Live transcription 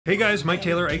Hey guys, Mike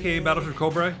Taylor, aka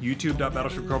BattleshipCobra,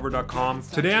 youtube.battleshipcobra.com.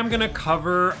 Today I'm going to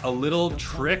cover a little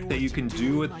trick that you can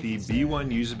do with the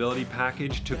B1 usability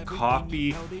package to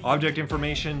copy object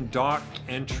information, doc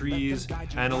entries,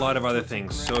 and a lot of other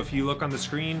things. So if you look on the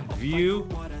screen, view,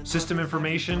 system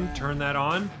information, turn that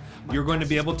on. You're going to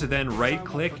be able to then right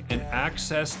click and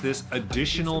access this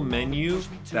additional menu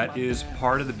that is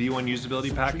part of the B1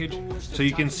 usability package. So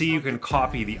you can see you can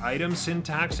copy the item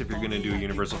syntax if you're going to do a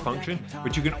universal function,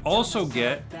 but you can also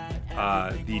get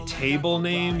the table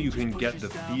name, you can get the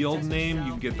field name,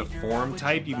 you can get the form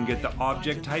type, you can get the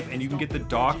object type, and you can get the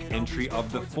doc entry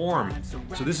of the form.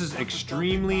 So this is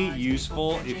extremely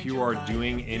useful if you are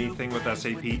doing anything with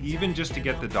SAP, even just to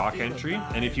get the doc entry.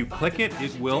 And if you click it,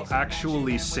 it will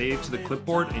actually save to the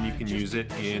clipboard and you can use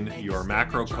it in your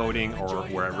macro coding or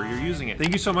wherever you're using it.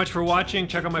 Thank you so much for watching.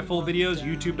 Check out my full videos,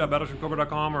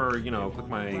 youtube.battleshipcobra.com, or click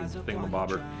my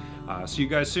thingamabobber. See you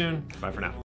guys soon. Bye for now.